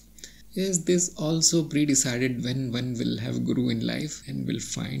life? Is this also pre-decided when one will have guru in life and will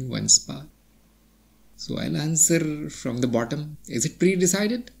find one's path? So I'll answer from the bottom. Is it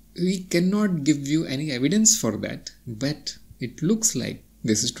pre-decided? We cannot give you any evidence for that, but it looks like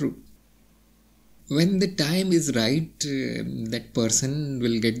this is true. When the time is right, that person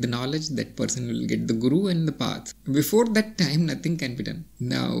will get the knowledge, that person will get the guru and the path. Before that time, nothing can be done.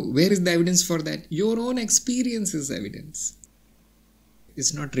 Now, where is the evidence for that? Your own experience is evidence.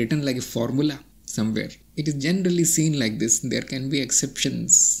 It's not written like a formula somewhere. It is generally seen like this. There can be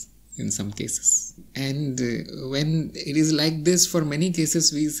exceptions in some cases. And when it is like this, for many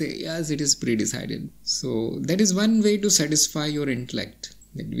cases, we say, yes, it is pre-decided. So that is one way to satisfy your intellect.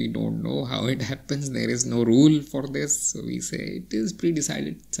 That we don't know how it happens, there is no rule for this, so we say it is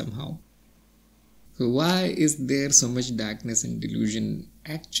pre-decided somehow. So why is there so much darkness and delusion?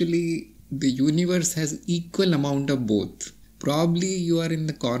 Actually, the universe has equal amount of both. Probably you are in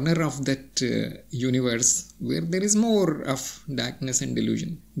the corner of that universe where there is more of darkness and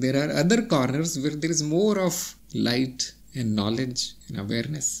delusion. There are other corners where there is more of light and knowledge and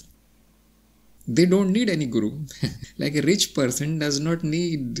awareness. They don't need any guru. Like a rich person does not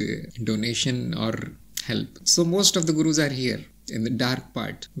need donation or help. So most of the gurus are here in the dark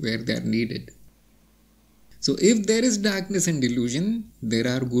part where they are needed. So if there is darkness and delusion, there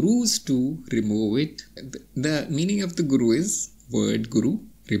are gurus to remove it. The meaning of the guru is word guru,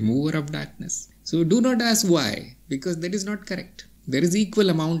 remover of darkness. So do not ask why, because that is not correct. There is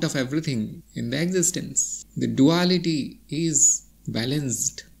equal amount of everything in the existence. The duality is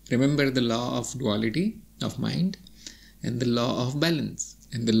balanced. Remember the law of duality of mind and the law of balance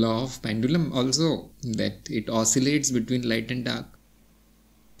and the law of pendulum also, that it oscillates between light and dark.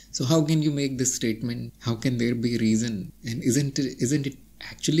 So how can you make this statement? How can there be reason? And isn't it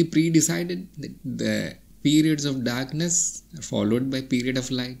actually pre-decided that the periods of darkness are followed by period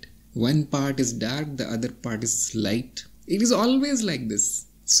of light? One part is dark, the other part is light. It is always like this.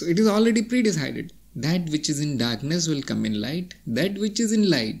 So it is already pre-decided. That which is in darkness will come in light. That which is in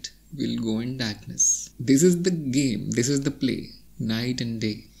light will go in darkness. This is the game. This is the play. Night and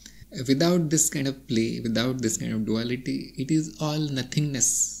day. Without this kind of play, without this kind of duality, it is all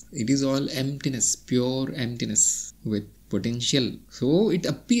nothingness. It is all emptiness, pure emptiness with potential. So it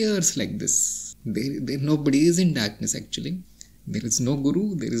appears like this. Nobody is in darkness actually. There is no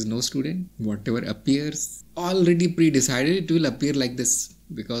guru, there is no student. Whatever appears, already pre-decided, it will appear like this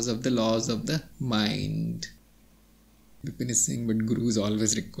because of the laws of the mind. Bipin is saying, but guru is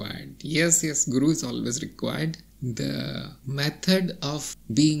always required. Yes, guru is always required. The method of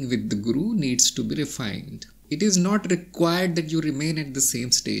being with the guru needs to be refined. It is not required that you remain at the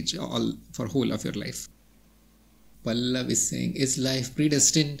same stage for whole of your life. Pallav is saying, is life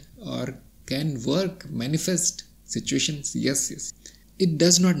predestined or can work manifest situations? Yes. It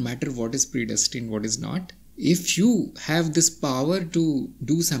does not matter what is predestined, what is not. If you have this power to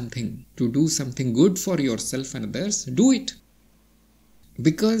do something good for yourself and others, do it.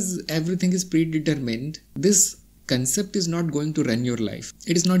 Because everything is predetermined, this concept is not going to run your life.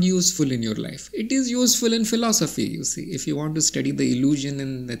 It is not useful in your life. It is useful in philosophy, you see. If you want to study the illusion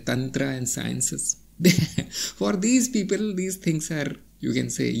in the tantra and sciences, For these people, these things are, you can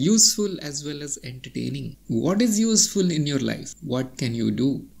say, useful as well as entertaining. What is useful in your life? What can you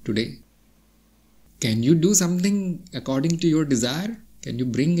do today? Can you do something according to your desire? Can you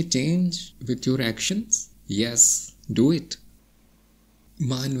bring a change with your actions? Yes, do it.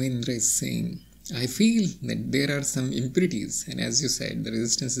 Manvendra is saying, I feel that there are some impurities, and as you said, the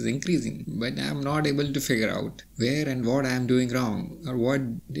resistance is increasing, but I am not able to figure out where and what I am doing wrong or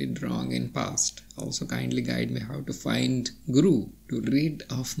what did wrong in past. Also kindly guide me how to find Guru to rid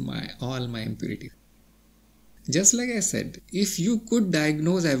of all my impurities. Just like I said, if you could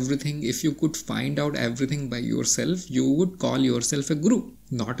diagnose everything, if you could find out everything by yourself, you would call yourself a Guru,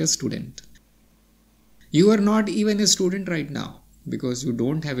 not a student. You are not even a student right now because you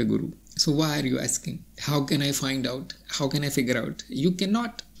don't have a Guru. So why are you asking? How can I find out? How can I figure out? You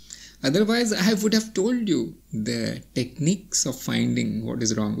cannot. Otherwise, I would have told you the techniques of finding what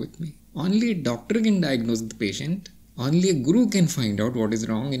is wrong with me. Only a doctor can diagnose the patient. Only a Guru can find out what is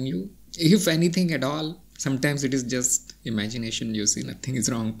wrong in you. If anything at all. Sometimes it is just imagination, you see, nothing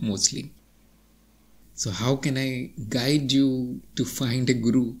is wrong mostly. So how can I guide you to find a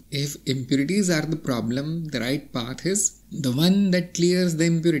Guru? If impurities are the problem, the right path is the one that clears the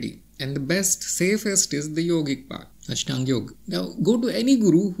impurity. And the best, safest is the yogic path, Ashtanga Yoga. Now go to any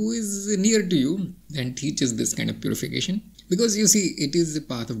Guru who is near to you and teaches this kind of purification. Because you see, it is a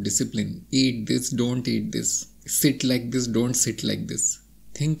path of discipline. Eat this, don't eat this. Sit like this, don't sit like this.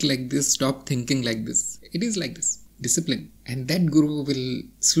 Think like this, stop thinking like this. It is like this. Discipline. And that Guru will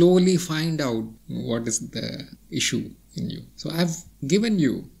slowly find out what is the issue in you. So I've given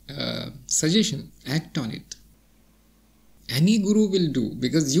you a suggestion. Act on it. Any Guru will do,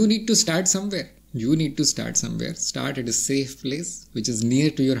 because you need to start somewhere. You need to start somewhere. Start at a safe place which is near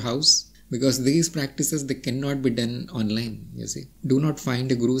to your house. Because these practices, they cannot be done online, you see. Do not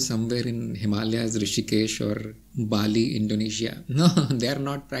find a Guru somewhere in Himalayas, Rishikesh or Bali, Indonesia. No, they are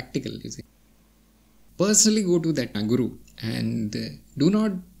not practical, you see. Personally go to that Guru and do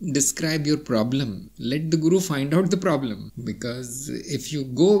not describe your problem. Let the Guru find out the problem. Because if you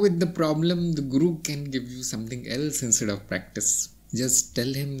go with the problem, the Guru can give you something else instead of practice. Just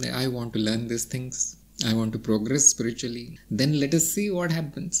tell him that I want to learn these things. I want to progress spiritually. Then let us see what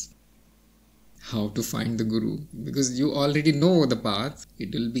happens. How to find the Guru, because you already know the path,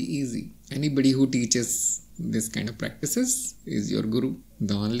 it will be easy. Anybody who teaches this kind of practices is your Guru.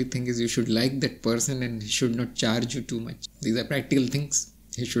 The only thing is you should like that person and he should not charge you too much. These are practical things.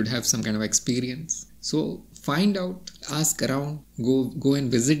 He should have some kind of experience. So find out, ask around, go and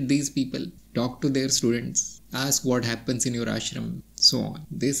visit these people, talk to their students, ask what happens in your ashram, so on.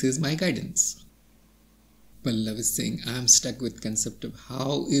 This is my guidance. Pallav is saying, I am stuck with concept of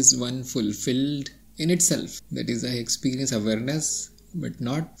how is one fulfilled in itself. That is, I experience awareness, but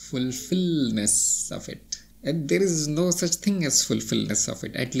not fulfillness of it. And there is no such thing as fulfillness of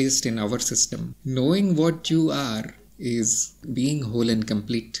it, at least in our system. Knowing what you are is being whole and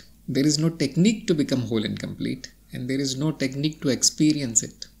complete. There is no technique to become whole and complete, and there is no technique to experience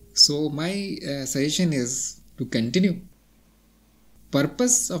it. So my suggestion is to continue.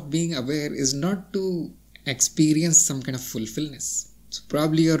 Purpose of being aware is not to experience some kind of fulfillness. So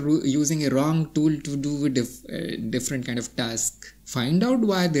probably you're using a wrong tool to do a different kind of task. Find out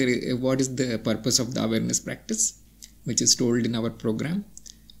what is the purpose of the awareness practice, which is told in our program.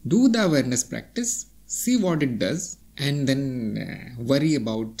 Do the awareness practice, see what it does, and then worry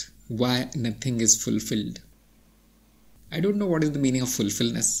about why nothing is fulfilled. I don't know what is the meaning of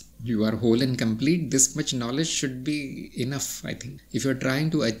fulfillness. You are whole and complete. This much knowledge should be enough, I think. If you're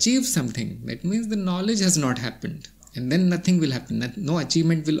trying to achieve something, that means the knowledge has not happened. And then nothing will happen. No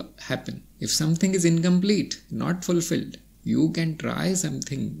achievement will happen. If something is incomplete, not fulfilled, you can try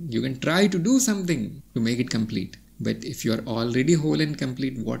something. You can try to do something to make it complete. But if you are already whole and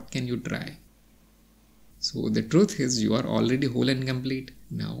complete, what can you try? So the truth is you are already whole and complete.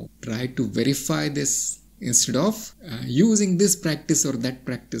 Now try to verify this. Instead of using this practice or that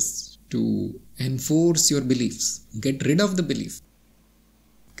practice to enforce your beliefs. Get rid of the belief.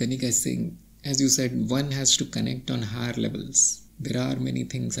 Kanika is saying, as you said, one has to connect on higher levels. There are many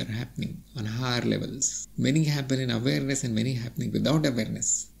things are happening on higher levels. Many happen in awareness and many happening without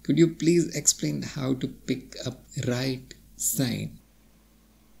awareness. Could you please explain how to pick up right sign?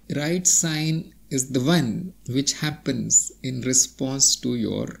 Right sign is the one which happens in response to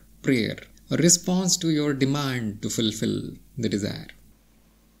your prayer. A response to your demand to fulfill the desire.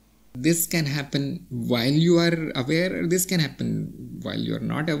 This can happen while you are aware, or this can happen while you are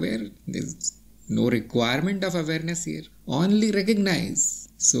not aware. There is no requirement of awareness here. Only recognize.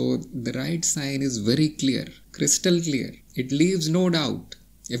 So the right sign is very clear, crystal clear. It leaves no doubt.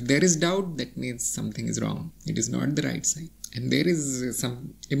 If there is doubt, that means something is wrong. It is not the right sign. And there is some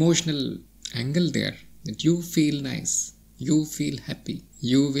emotional angle there that you feel nice, you feel happy,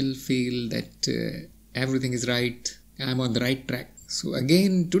 you will feel that everything is right, I'm on the right track. So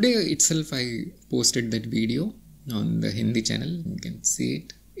again, today itself I posted that video on the Hindi channel. You can see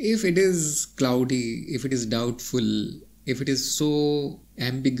it. If it is cloudy, if it is doubtful, if it is so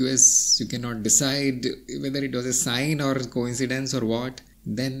ambiguous, you cannot decide whether it was a sign or coincidence or what,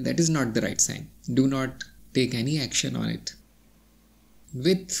 then that is not the right sign. Do not take any action on it.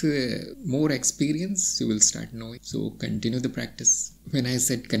 With more experience, you will start knowing. So continue the practice. When I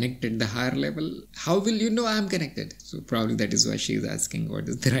said connect at the higher level, how will you know I am connected? So probably that is why she is asking what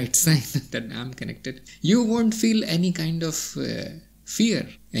is the right sign that I am connected. You won't feel any kind of fear,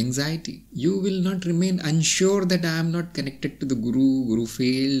 anxiety. You will not remain unsure that I am not connected to the Guru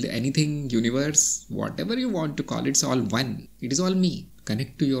field, anything, universe, whatever you want to call it, it's all one. It is all me.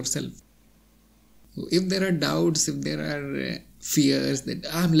 Connect to yourself. So if there are doubts, if there are fears that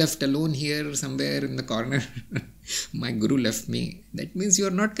I'm left alone here somewhere in the corner, my Guru left me, that means you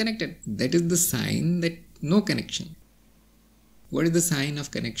are not connected. That is the sign that no connection. What is the sign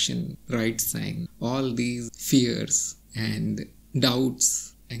of connection? Right sign. All these fears and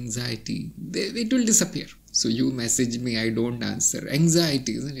doubts, anxiety, it will disappear. So you message me, I don't answer.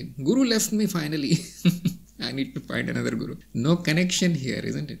 Anxiety, isn't it? Guru left me finally. I need to find another Guru. No connection here,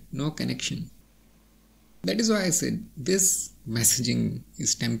 isn't it? No connection. That is why I said this messaging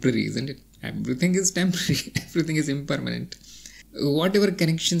is temporary, isn't it? Everything is temporary. Everything is impermanent. Whatever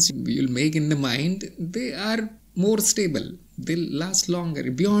connections you will make in the mind, they are more stable. They'll last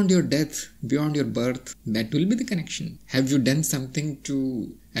longer. Beyond your death, beyond your birth, that will be the connection. Have you done something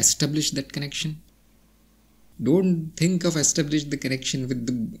to establish that connection? Don't think of establish the connection with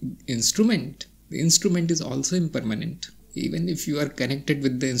the instrument. The instrument is also impermanent. Even if you are connected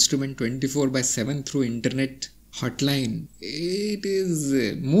with the instrument 24/7 through internet hotline, it is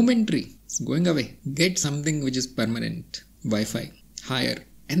momentary. It's going away. Get something which is permanent. Wi-Fi, higher.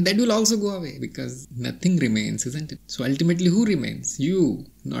 And that will also go away because nothing remains, isn't it? So ultimately who remains? You,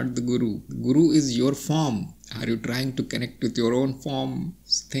 not the Guru. The Guru is your form. Are you trying to connect with your own form?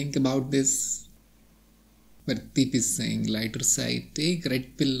 So think about this. Pradeep is saying, lighter side, take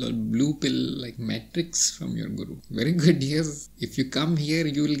red pill or blue pill like matrix from your Guru. Very good, yes. If you come here,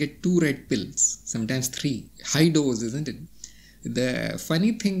 you will get 2 red pills, sometimes 3. High dose, isn't it? The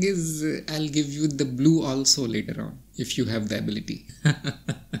funny thing is, I'll give you the blue also later on, if you have the ability.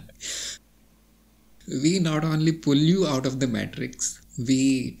 We not only pull you out of the matrix,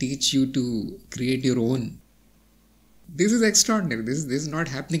 we teach you to create your own. This is extraordinary. This is not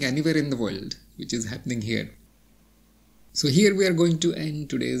happening anywhere in the world, which is happening here. So here we are going to end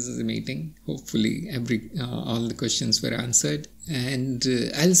today's meeting. Hopefully all the questions were answered. And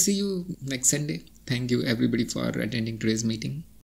I'll see you next Sunday. Thank you everybody for attending today's meeting.